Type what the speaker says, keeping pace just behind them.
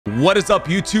What is up,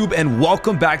 YouTube, and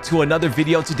welcome back to another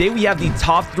video. Today we have the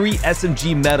top 3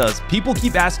 SMG metas. People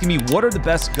keep asking me what are the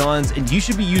best guns, and you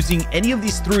should be using any of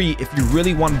these 3 if you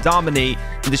really want to dominate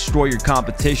and destroy your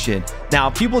competition. Now,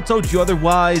 if people told you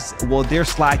otherwise, well, they're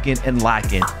slacking and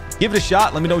lacking. Give it a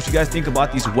shot. Let me know what you guys think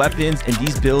about these weapons, and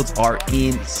these builds are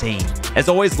insane. As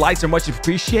always, likes are much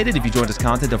appreciated. If you enjoyed this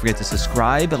content, don't forget to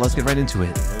subscribe, and let's get right into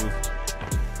it.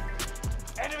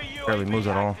 Barely moves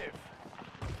at all.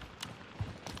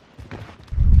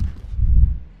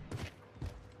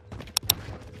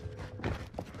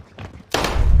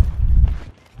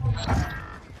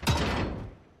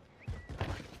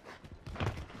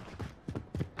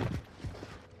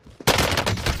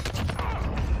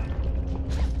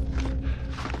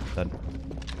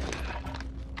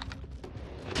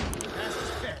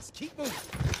 Keep moving.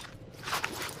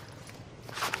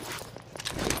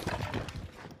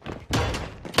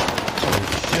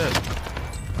 Oh shit.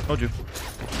 Told you.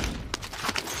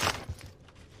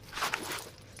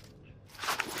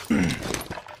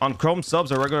 On Chrome subs,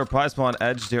 a regular price, but on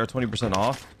Edge, they are 20%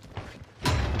 off.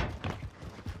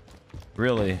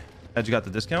 Really? Edge got the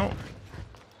discount?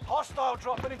 Hostile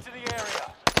dropping into the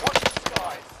area. Watch the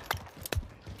skies.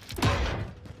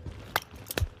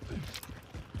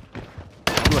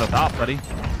 You would have thought, buddy.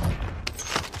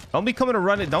 Don't be coming to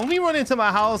run it. Don't be running into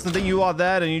my house and think you all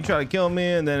that and you try to kill me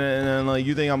and then like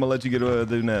you think I'm gonna let you get away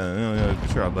with it. No,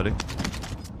 sure, buddy.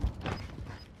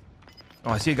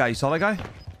 Oh, I see a guy. You saw that guy?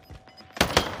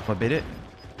 What, bait it?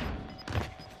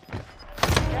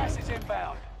 Gas is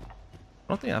inbound. I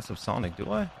don't think I have subsonic,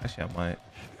 do I? Actually, I might.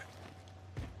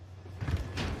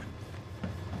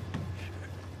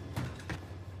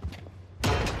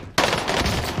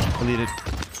 Deleted.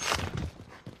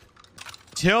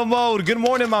 Chill mode. Good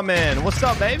morning, my man. What's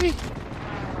up, baby?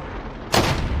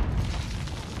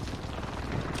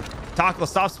 Taco,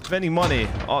 stop spending money.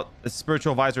 Oh, the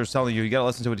spiritual advisor is telling you. You gotta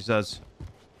listen to what he says.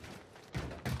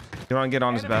 You don't get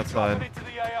on his bad side.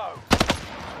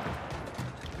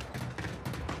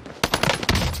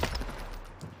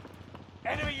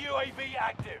 Enemy UAV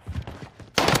active.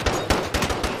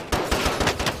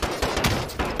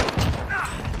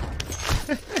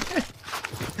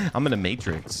 I'm in a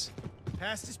matrix.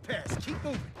 Past is past. Keep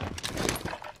moving.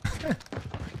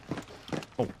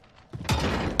 Oh.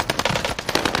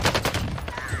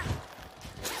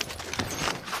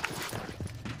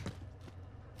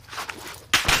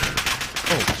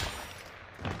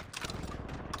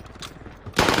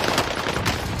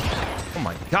 Oh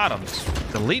my god, I'm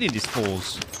just deleting these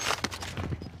fools.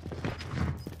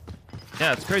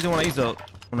 Yeah, it's crazy when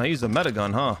I use a meta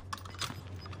gun, huh?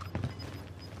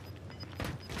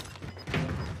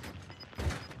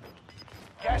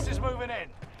 Gas is moving in.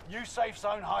 New safe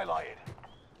zone highlighted.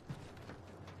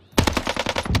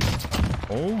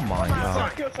 Oh my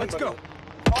god. Let's go.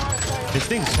 This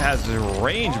thing has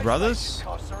range, brothers.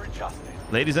 Costs are adjusted.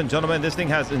 Ladies and gentlemen, this thing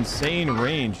has insane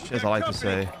range, as I like to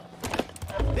say.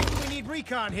 Think we need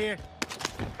recon here.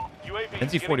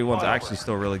 NC-41's actually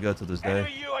still really good to this day.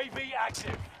 Enemy UAV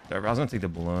active. I was gonna take the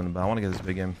balloon, but I want to get this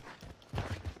big game.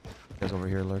 Guys over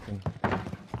here lurking.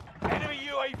 Enemy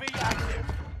UAV active.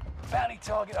 Bounty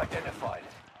target identified.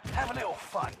 Have a little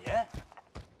fun, yeah?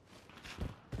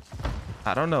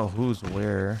 I don't know who's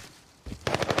where.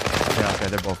 Yeah, okay,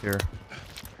 they're both here.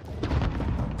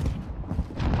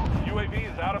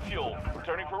 UAV is out of fuel.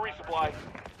 Returning for resupply.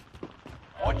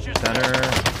 Watch your Center.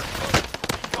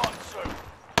 gone soon.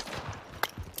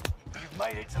 You've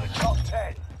made it to the top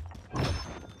 10.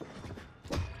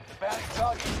 The bounty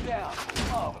target is down.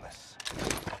 Marvelous.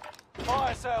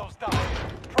 Fire sales done.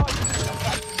 Prices in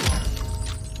effect.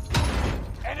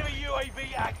 Enemy UAV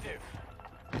active.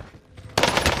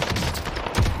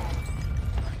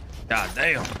 God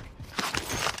damn.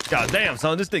 God damn,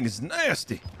 son, this thing is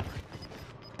nasty.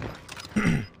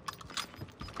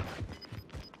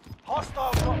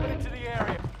 Hostile dropping into the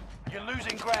area. You're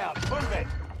losing ground. Move it.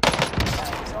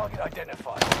 Bounty target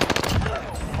identified. A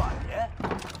little fun, yeah?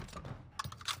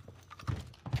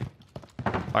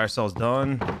 Fire cell's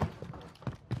done.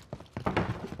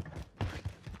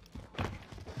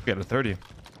 We got a 30.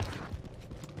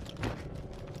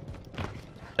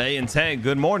 Hey, and Tank,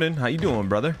 good morning. How you doing,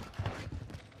 brother?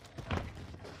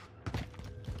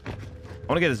 I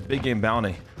want to get this big game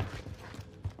bounty.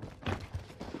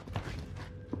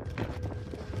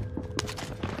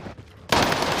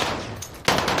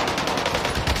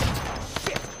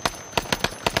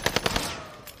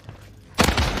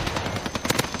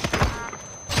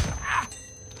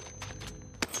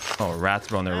 Oh, rats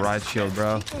bro on their ride shield,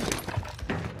 bro.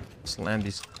 Slam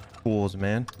these fools,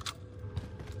 man.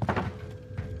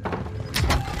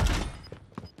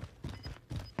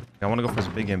 I want to go for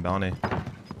some big game bounty.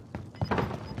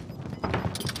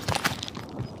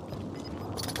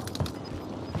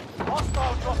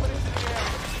 Hostile dropping into the area.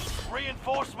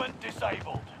 Reinforcement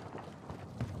disabled.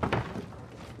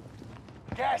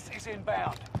 Gas is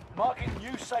inbound. Marking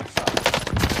new safe zone.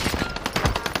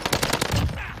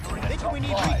 I think we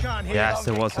need recon here. Yes,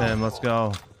 it was him. Let's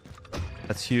go.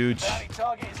 That's huge. Bounty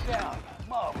target is down.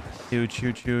 Marvelous. Huge,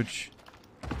 huge, huge.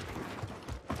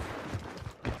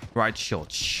 Right shield,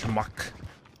 schmuck.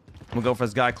 I'm gonna go for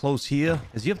this guy close here.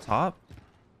 Is he up top?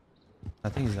 I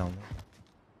think he's down there.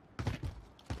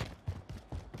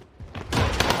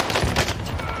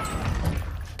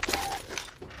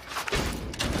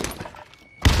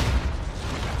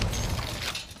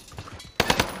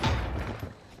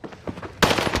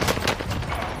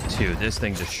 Dude, this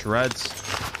thing just shreds.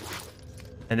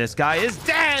 And this guy is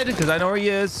dead because I know where he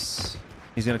is.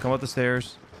 He's gonna come up the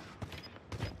stairs.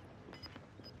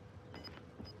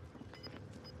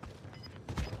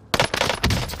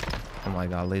 Oh my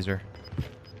god, laser.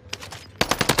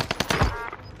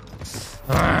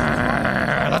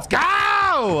 Let's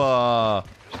go!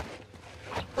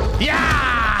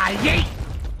 Yeah! Yeet!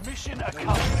 Mission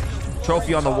accomplished.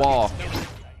 Trophy on the wall.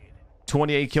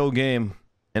 28 kill game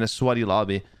in a sweaty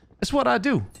lobby. It's what I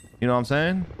do. You know what I'm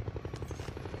saying?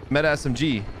 Meta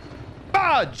SMG.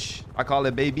 Budge! I call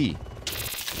it baby.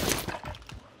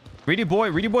 Reedy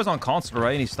Boy's on console,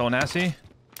 right? And he's still nasty.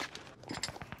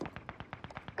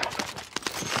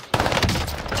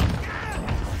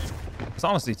 It's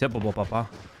honestly tippable, Papa.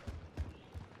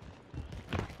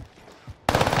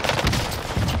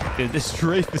 Dude, this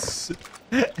strafe is...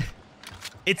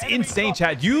 It's insane,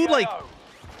 chat. You, like...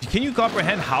 Can you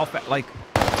comprehend how fast... Like...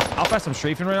 How fast I'm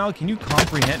strafing right now? Can you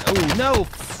comprehend? Oh, no.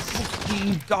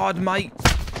 Fucking God, mate.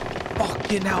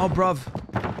 Fucking hell, bruv.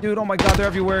 Dude, oh my God, they're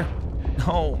everywhere.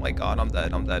 Oh my God, I'm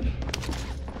dead. I'm dead.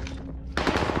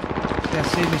 Yeah,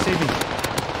 save me, save me.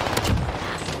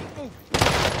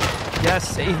 Yes,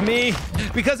 save me.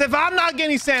 Because if I'm not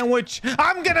getting sandwich,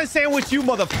 I'm gonna sandwich you,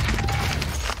 mother...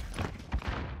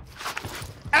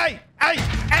 Hey, hey,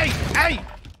 hey, hey,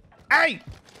 hey,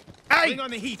 hey. Bring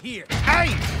on the heat here.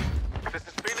 Hey. This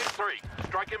is Phoenix 3.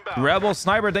 Strike inbound. Rebel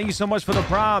Sniper, thank you so much for the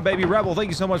prime, baby. Rebel, thank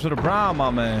you so much for the prime, my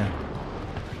man.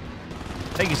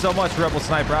 Thank you so much, Rebel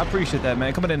Sniper. I appreciate that,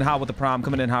 man. Coming in hot with the prime,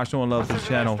 coming in hot, showing love to the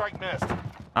channel.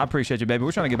 I appreciate you, baby.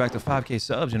 We're trying to get back to 5K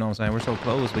subs, you know what I'm saying? We're so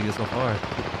close, we get so far.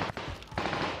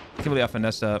 Can't believe I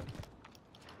finessed up.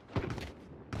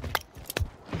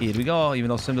 Here we go, even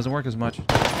though Sim doesn't work as much.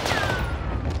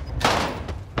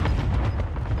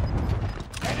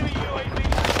 Enemy UAV.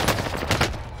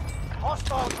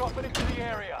 Hostile dropping into the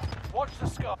area. Watch the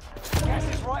sky. Gas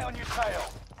is right on your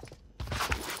tail.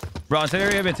 Bro, in that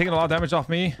area, I've been taking a lot of damage off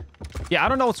me. Yeah, I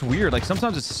don't know. It's weird. Like,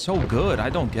 sometimes it's so good. I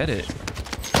don't get it.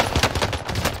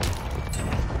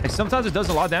 Like, sometimes it does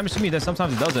a lot of damage to me, then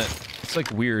sometimes it doesn't. It's,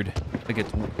 like, weird. Like, it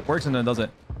works and then it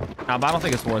doesn't. But I don't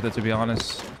think it's worth it, to be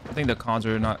honest. I think the cons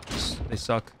are not... They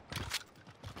suck.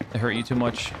 They hurt you too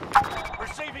much.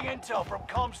 Receiving intel from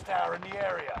comms tower in the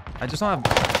area. I just don't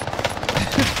have...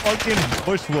 Fucking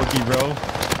push Wookie, bro.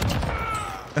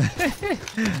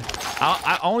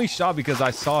 I only shot because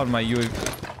I saw it in my UAV.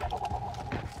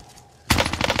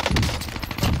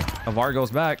 The VAR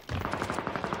goes back.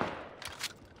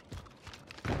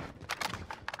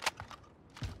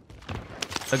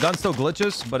 The gun still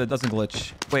glitches, but it doesn't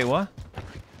glitch. Wait, what?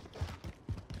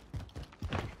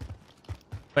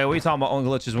 Wait, what are you talking about? Only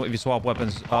glitches if you swap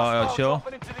weapons. Chill.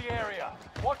 Dropping into the area.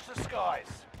 Watch the skies.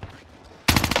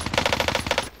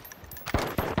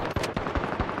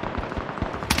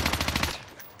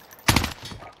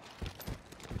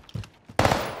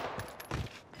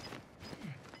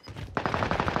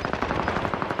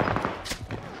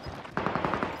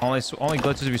 Only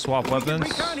glitches if you swap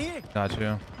weapons. Got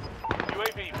you.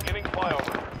 UAV beginning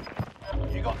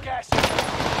flyover. You got gas.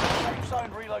 Safe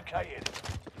zone relocated.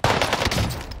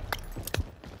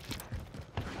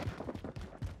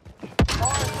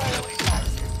 Fire sale is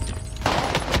active.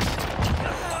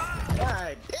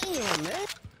 God damn, man.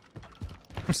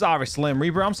 I'm sorry, Slim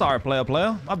Reaper. I'm sorry,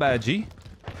 player. My bad, G.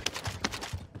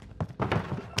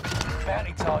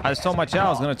 I just told my child I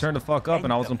was gonna turn the fuck up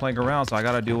and I wasn't playing around, so I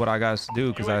gotta do what I gotta do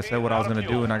because I said what I was gonna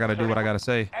do and I gotta do what I gotta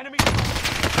say.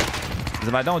 Because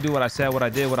if I don't do what I said, what I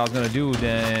did, what I was gonna do,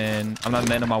 then I'm not a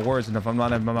man of my words. And if I'm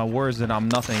not a man of my words, then I'm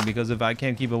nothing. Because if I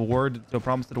can't keep a word, a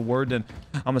promise to the word, then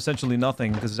I'm essentially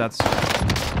nothing. Because that's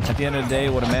at the end of the day,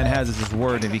 what a man has is his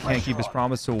word. If he can't keep his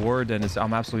promise to a word, then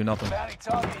I'm absolutely nothing. Bounty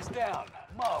target is down.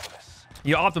 Marvelous.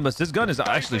 Yo, Optimus, this gun is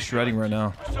actually shredding right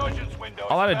now.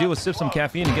 All I had to do was sip some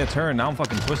caffeine and get turned. Now I'm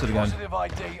fucking twisted again. Positive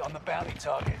ID on the bounty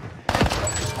target.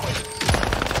 This quick.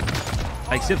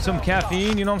 Like sip some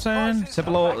caffeine, you know what I'm saying? Sip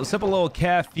a little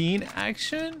caffeine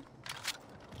action.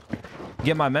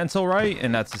 Get my mental right,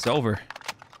 and that's it's over.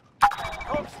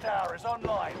 Cops tower is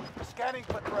online. Scanning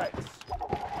for threats.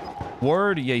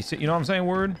 Word, yeah, you know what I'm saying?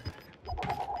 Word.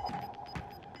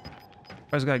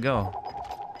 Where's the guy go?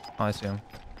 Oh, I see him.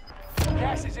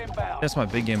 Gas is inbound. That's my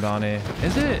big game down there.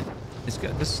 Is it? It's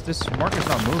good. This marker's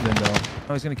not moving though.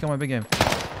 Oh, he's gonna kill my big game.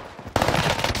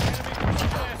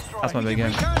 That's my big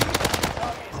game.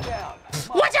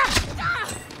 Watch out!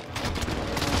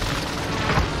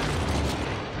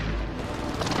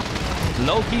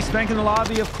 Low-key spanking the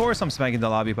lobby. Of course I'm spanking the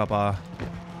lobby, papa.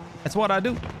 That's what I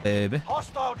do, baby.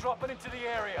 Hostile dropping into the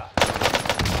area.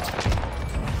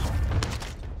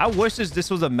 I wish this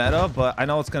was a meta, but I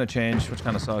know it's gonna change, which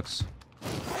kind of sucks.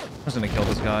 I'm just gonna kill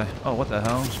this guy. Oh, what the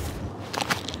hell?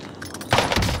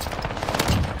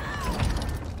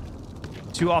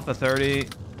 2 off the 30.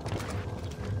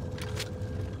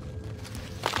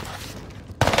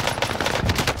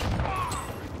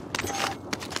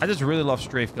 I just really love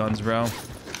strafe guns, bro.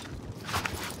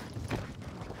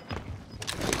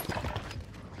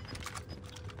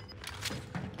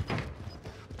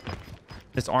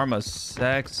 This armor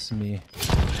sex me.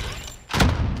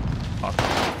 Fuck.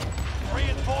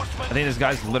 I think this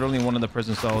guy's literally in one of the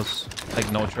prison cells,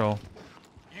 like no troll.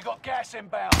 You got gas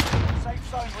inbound.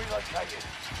 Safe zone relocated.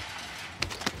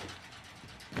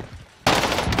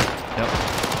 Yep.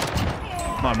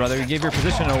 Come on, brother. You gave your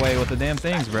position away with the damn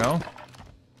things, bro.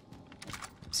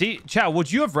 See, chat,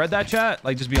 would you have read that, chat?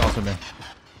 Like, just be honest with me.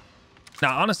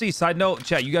 Now, honestly, side note,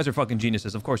 chat, you guys are fucking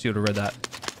geniuses. Of course you would have read that.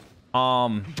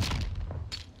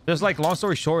 There's like, long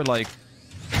story short, like,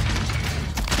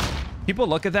 people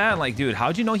look at that and like, dude,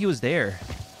 how'd you know he was there?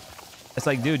 It's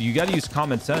like, dude, you gotta use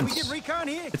common sense.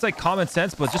 It's like common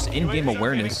sense, but just in-game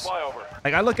awareness.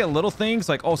 Like, I look at little things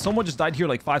like, oh, someone just died here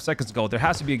like 5 seconds ago. There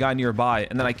has to be a guy nearby,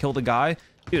 and then I killed a guy.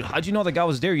 Dude, how'd you know the guy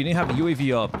was there? You didn't have the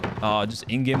UAV up. Just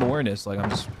in-game awareness. Like, I'm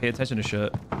just pay attention to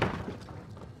shit.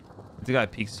 The guy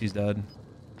peeks, he's dead.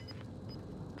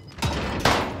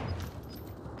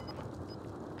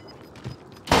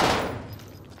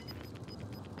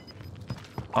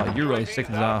 Oh, you're really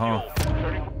sticking to that, huh?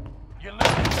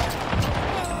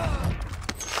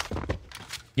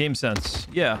 Game sense.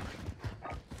 Yeah.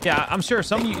 Yeah, I'm sure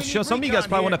some of you guys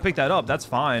probably want to pick that up. That's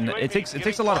fine. It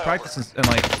takes a lot of practice and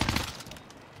like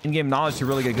in-game knowledge to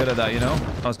really get good at that, you know?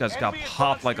 Those guys got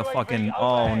popped like a fucking,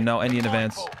 oh no, Indian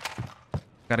advance.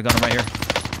 Got a gun right here.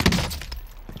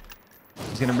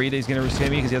 He's gonna read it. He's gonna see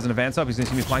me because he has an advance up. He's gonna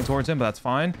see me flying towards him, but that's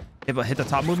fine. Hit the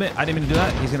top movement. I didn't mean to do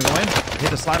that. He's gonna go in.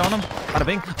 Hit the slide on him. Bada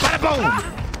bing. Bada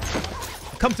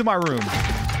boom! Come to my room.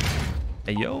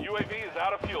 Hey, yo. UAV is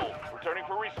out of fuel. Returning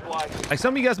for resupply. Like,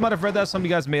 some of you guys might have read that. Some of you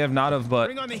guys may have not have,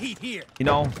 but, you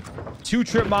know, 2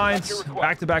 trip mines,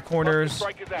 back-to-back corners.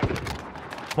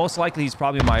 Most likely, he's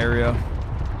probably in my area.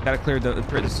 Gotta clear the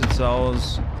prison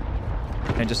cells.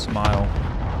 And just smile.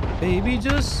 Baby,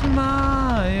 just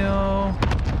smile.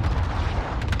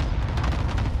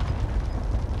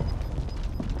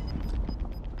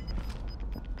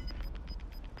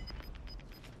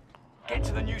 Get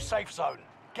to the new safe zone.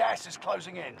 Gas is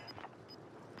closing in.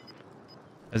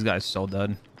 This guy's so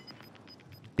dead.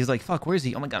 He's like, fuck, where is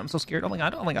he? Oh my god, I'm so scared. Oh my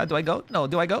god, do I go? No,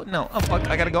 do I go? No. Oh fuck,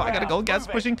 I gotta go. Gas is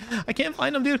pushing. I can't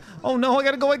find him, dude. Oh no, I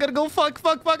gotta go. Fuck,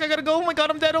 I gotta go. Oh my god,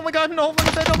 I'm dead. Oh my god, no, I'm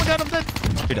dead. Oh my god, I'm dead.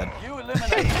 You're dead. You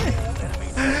eliminated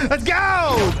enemy. Let's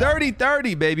go!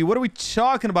 30-30, baby. What are we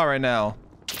talking about right now?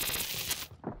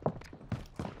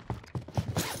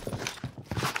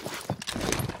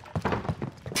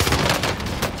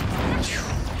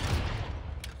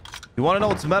 You want to know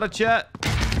what's meta, chat?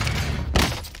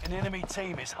 An enemy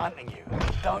team is hunting you.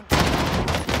 Don't.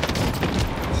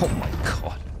 Oh my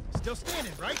god. Still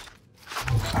standing, right?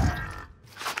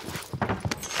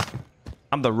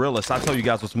 I'm the realist. I'll tell you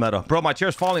guys what's meta. Bro, my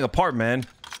chair's falling apart, man.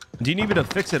 Do you need me to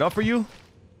fix it up for you?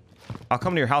 I'll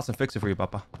come to your house and fix it for you,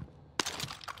 papa.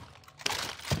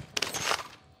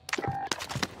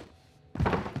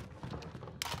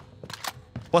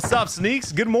 What's up,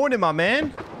 Sneaks? Good morning, my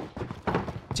man.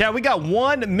 Chat, we got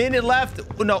 1 minute left.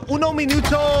 No, uno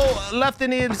minuto left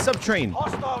in the sub train.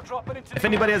 Hostile dropping into If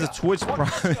anybody has a Twitch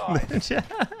Prime in the chat.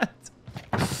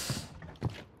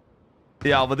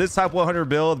 Yeah, but this type 100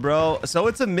 build, bro. So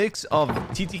it's a mix of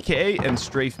TTK and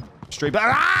straight.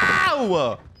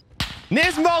 Ow!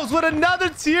 Nismos with another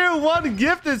tier 1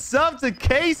 gifted sub to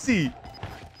Casey.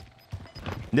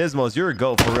 Nismos, you're a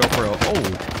goat for real.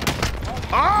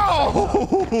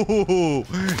 Oh,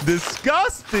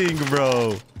 disgusting,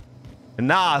 bro.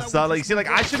 Nah, son. Like, see, like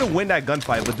I should have won that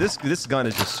gunfight, but this gun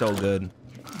is just so good.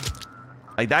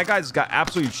 Like, that guy's got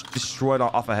absolutely destroyed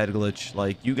off a head glitch.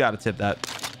 Like, you got to tip that.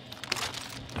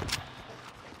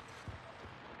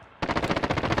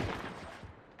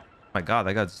 My God,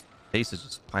 that guy's face is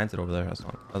just planted over there. That's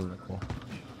not cool.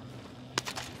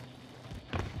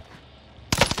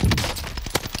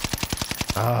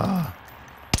 Ah.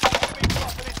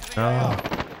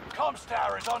 Comms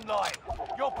tower is online.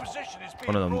 Your position is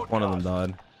being One of them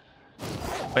died.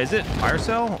 Wait, is it fire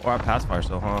cell or I passed fire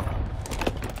cell, huh?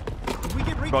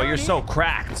 Bro, you're so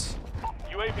cracked.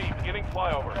 UAV beginning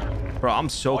flyover. Bro, I'm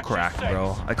so cracked,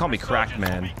 bro. They call me cracked,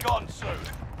 man.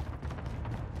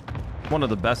 One of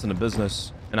the best in the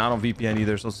business. And I don't VPN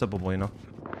either, so it's simple, you know.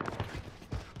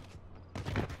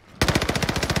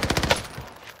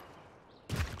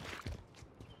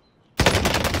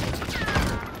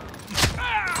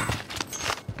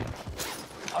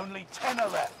 Only 10 are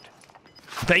left.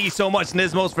 Thank you so much,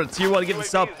 Nismos, for tier 1 giving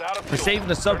sub, for saving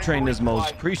the sub train,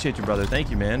 Nismos. Appreciate you, brother. Thank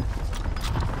you, man.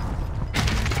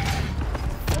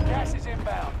 Gas is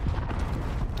inbound.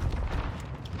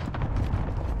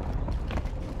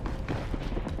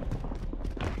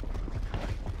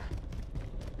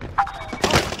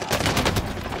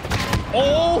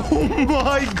 Oh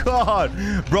my God,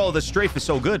 bro, the strafe is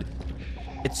so good.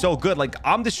 It's so good. Like,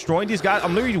 I'm destroying these guys.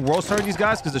 I'm literally world starting these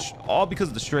guys because all because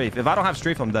of the strafe. If I don't have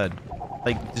strafe, I'm dead.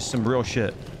 Like, just some real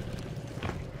shit.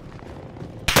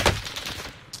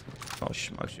 Oh,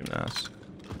 schmucks, you ass.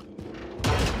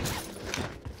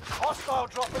 Hostile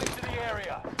dropping into the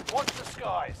area. Watch the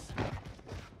skies.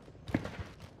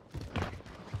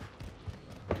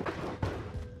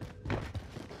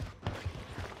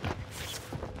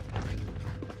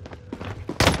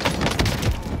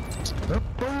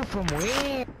 From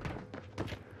where?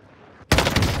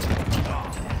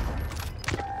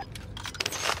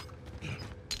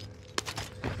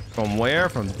 From where?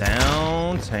 From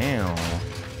downtown.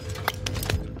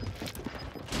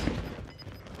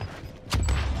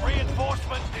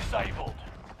 Reinforcement disabled.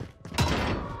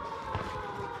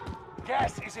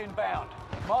 Gas is inbound.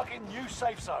 Marking new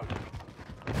safe zone.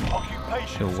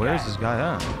 Occupation. So where's this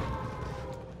guy at?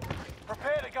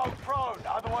 Prepare to go prone,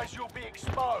 otherwise you'll be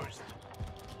exposed.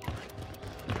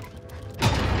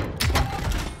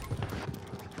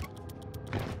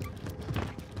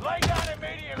 Lay down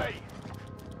immediately.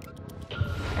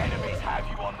 Enemies have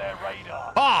you on their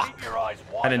radar. Ah! Keep your eyes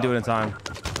wide I didn't do it in time.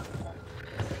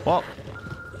 Well,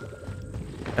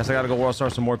 guess I gotta go world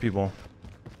start some more people.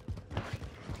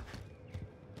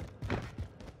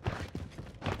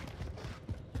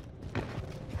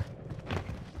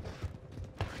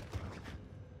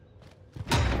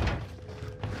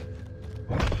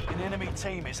 An enemy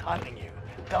team is hunting you.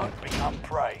 Don't become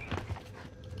prey.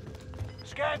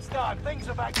 Scan's done. Things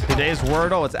are back to Today's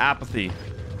Wordle, it's apathy.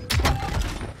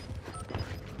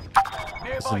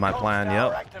 This is my plan,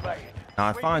 yep. Now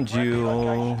I find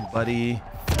you, buddy.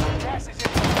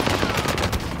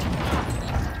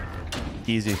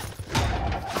 Easy.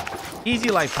 Easy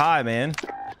like pie, man.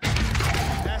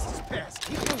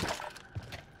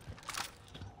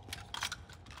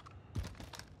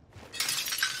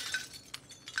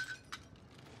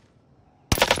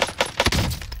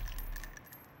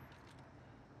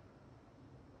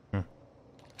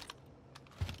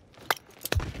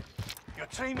 Your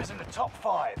team is in the top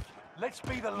 5. Let's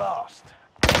be the last.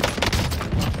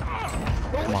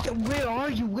 Where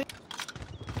are you?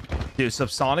 Dude,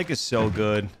 Subsonic is so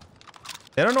good.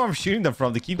 They don't know where I'm shooting them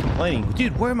from. They keep complaining.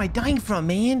 Dude, where am I dying from,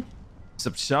 man?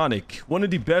 Subsonic, one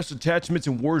of the best attachments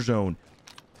in Warzone.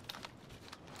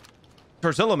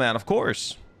 Tarzilla, man, of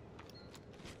course.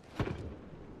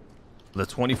 The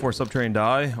 24 subtrain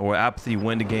die, or Apathy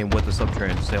win the game with the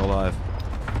subtrain to stay alive.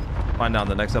 Find out in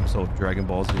the next episode of Dragon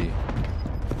Ball Z.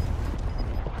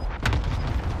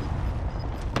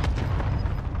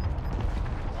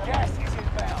 Gas is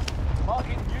inbound.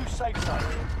 Marking new safe zone.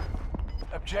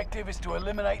 Objective is to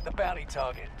eliminate the bounty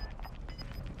target.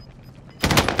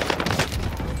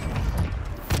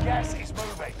 Gas is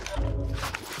moving.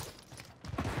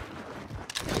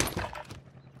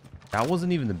 That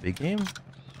wasn't even the big game?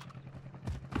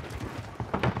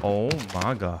 Oh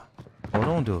my God. Hold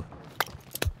on, dude.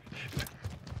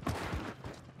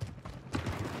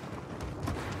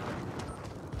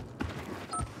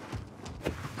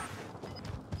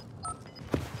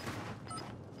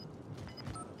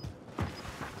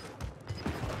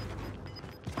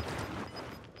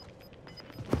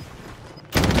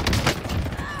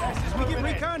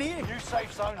 New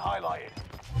safe zone highlighted.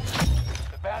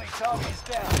 The bounty target is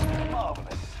down.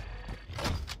 Marvelous.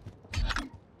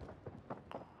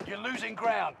 You're losing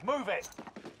ground. Move it.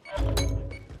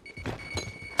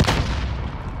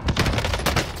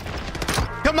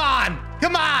 Come on!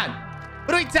 Come on.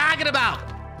 What are we talking about?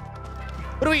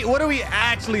 What are we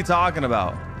actually talking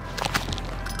about?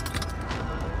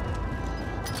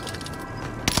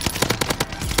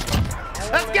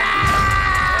 Let's go!